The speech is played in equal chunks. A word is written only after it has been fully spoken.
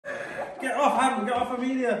Get off, Ham! Get off,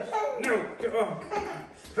 Amelia! No, get off!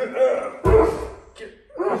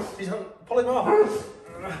 Pull him off!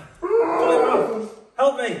 Pull him off!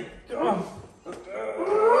 Help me! Get off!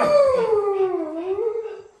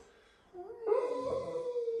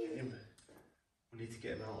 We need to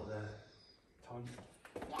get him out of there. Time.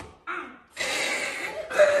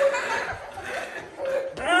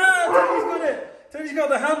 Teddy's got it! Teddy's got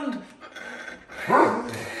the hand!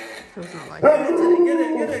 Feels not like Get it.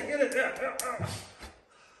 it, get it!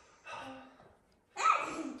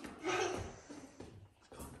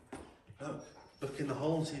 Look in the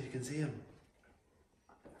hole, see if you can see him.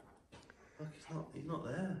 Look, he's not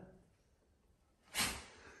there.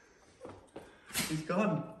 He's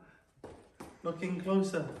gone. Looking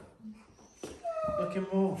closer. Looking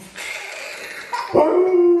more.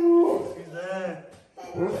 He's there.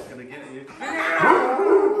 He's gonna get you.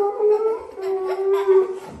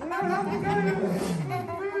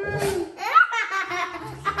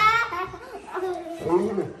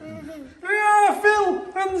 Phil!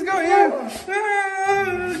 Hand's got you!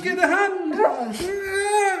 Get the hand!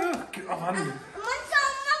 Get off, hand!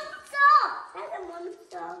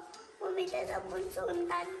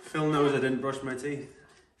 Phil knows I didn't brush my teeth.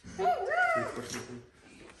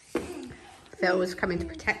 Phil was coming to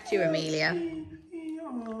protect you, Amelia.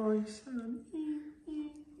 Oh, son.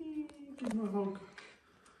 Give him a hug.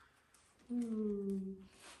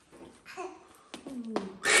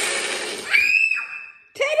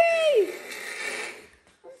 Teddy!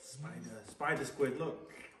 Spider squid,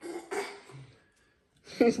 look.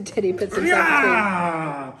 Teddy puts himself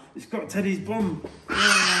Yeah! It's got Teddy's bum.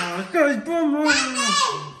 It's got his bum.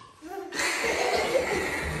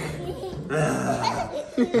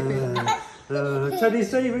 Teddy's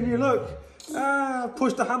saving you, look.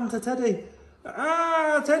 Push the hand to Teddy.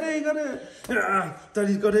 Teddy got it.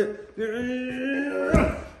 Teddy's got it.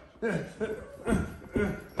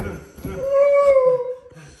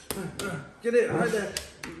 Get it right there.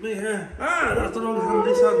 That's the wrong hand.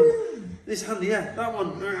 This hand. This hand, yeah, that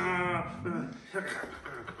one.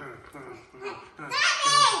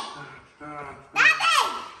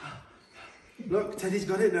 Look, Teddy's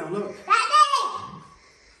got it now, look.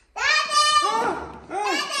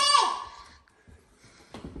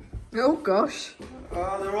 Oh gosh.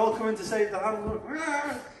 They're all coming to save the hand. Look.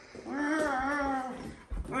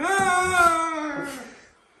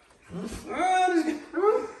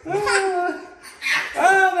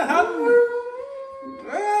 The hand.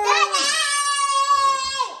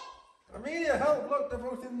 Amelia, help! Look, they're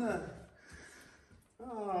both in there.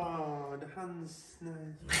 Oh, the hand's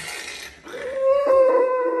nice.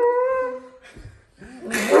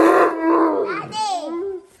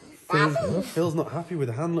 Phil's not happy with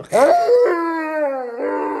the hand. Look. Look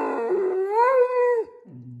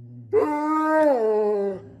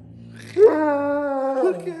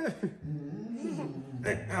at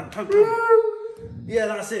Hey, hand. Yeah,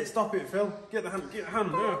 that's it. Stop it, Phil. Get the hand. Get the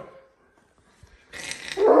hand.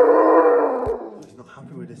 He's not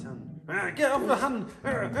happy with his hand. Get off the hand.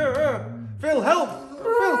 Phil, help.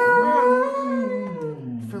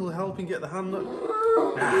 Phil, help him get the hand. Look.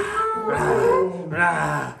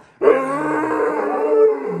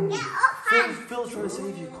 Phil's trying to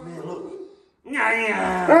save you. Come here, look.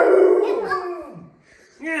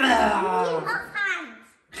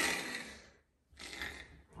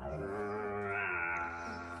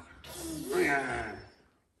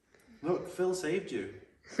 Look, Phil saved you.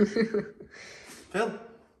 Phil.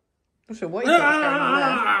 Not sure what you think's going on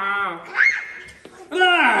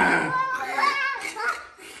there.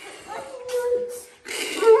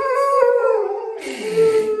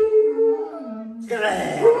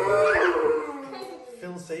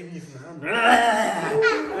 Phil's saving you from the hand.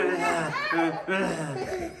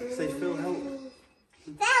 Say, Phil, help.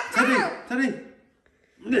 Teddy.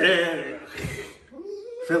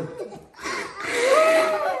 Phil.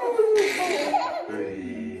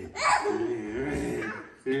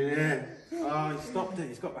 Oh, he stopped it.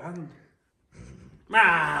 He's got the hand.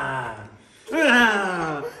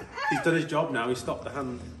 He's done his job now. He stopped the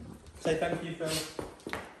hand. Say thank you, Phil.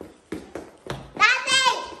 Daddy!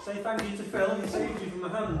 Say thank you to Phil. He saved you from the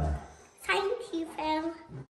hand. Thank you, Phil.